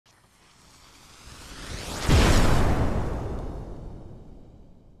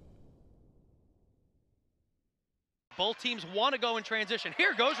Both teams want to go in transition.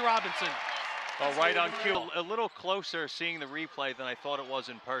 Here goes Robinson. Oh, right on cue. A little closer seeing the replay than I thought it was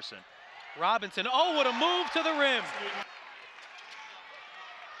in person. Robinson, oh, what a move to the rim.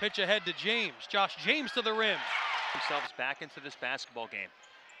 Pitch ahead to James. Josh James to the rim. Themselves back into this basketball game.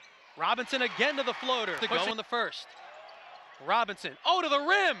 Robinson again to the floater. To go in the first. Robinson, oh, to the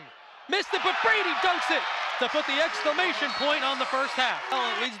rim. Missed it, but Brady dunks it to put the exclamation point on the first half.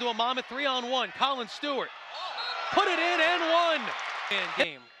 It leads to a Monmouth 3-on-1. Colin Stewart put it in and won.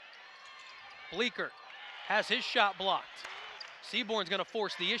 Game. Bleeker has his shot blocked. Seaborn's going to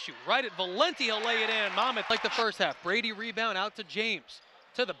force the issue. Right at Valenti, he'll lay it in. Monmouth like the first half. Brady rebound out to James.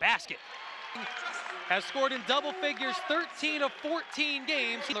 To the basket. Has scored in double figures 13 of 14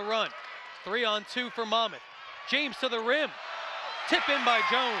 games in the run. 3-on-2 for Monmouth. James to the rim. Tip in by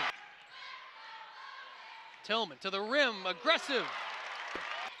Jones. Tillman to the rim. Aggressive.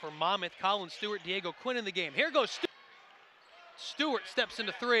 For Monmouth, Colin Stewart, Diego Quinn in the game. Here goes Stewart. Stewart steps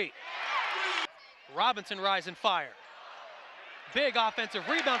into three. Robinson rise and fire. Big offensive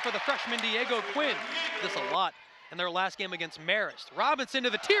rebound for the freshman Diego Quinn. This a lot in their last game against Marist. Robinson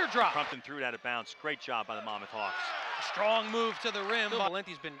to the teardrop. Crumpton threw it out of bounds. Great job by the Monmouth Hawks. Strong move to the rim.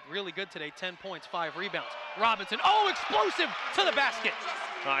 Valenti's been really good today. 10 points, 5 rebounds. Robinson, oh, explosive to the basket.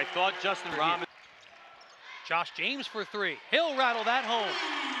 I thought Justin Robinson. Josh James for three. He'll rattle that home.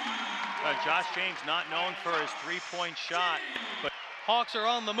 Josh James not known for his three-point shot. But Hawks are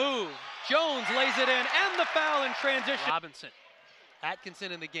on the move. Jones lays it in and the foul in transition. Robinson.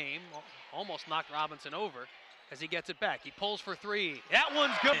 Atkinson in the game. Almost knocked Robinson over as he gets it back. He pulls for three. That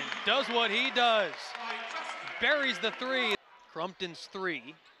one's good. Does what he does. Buries the three. Crumpton's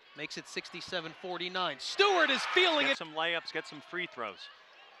three makes it 67-49. Stewart is feeling it. Some layups, get some free throws.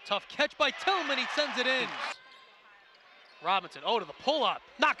 Tough catch by Tillman. He sends it in. Robinson, oh, to the pull-up.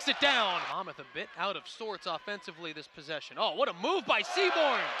 Knocks it down. Monmouth a bit out of sorts offensively this possession. Oh, what a move by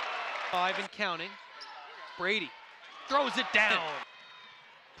Seaborn. 5 and counting. Brady throws it down.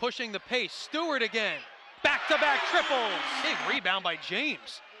 Pushing the pace. Stewart again. Back-to-back triples. Big rebound by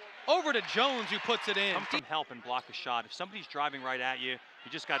James. Over to Jones, who puts it in. Come from help and block a shot. If somebody's driving right at you,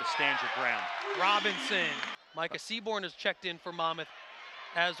 you just got to stand your ground. Robinson. Micah Seaborn has checked in for Monmouth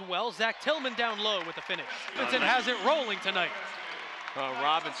as well. Zach Tillman down low with the finish. Robinson has it rolling tonight.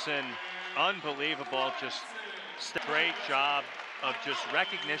 Robinson, unbelievable. Just great job of just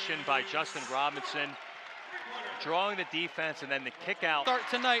recognition by Justin Robinson. Drawing the defense and then the kick out. Start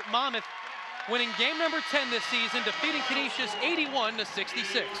tonight, Monmouth winning game number 10 this season, defeating Canisius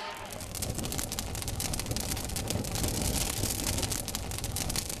 81-66.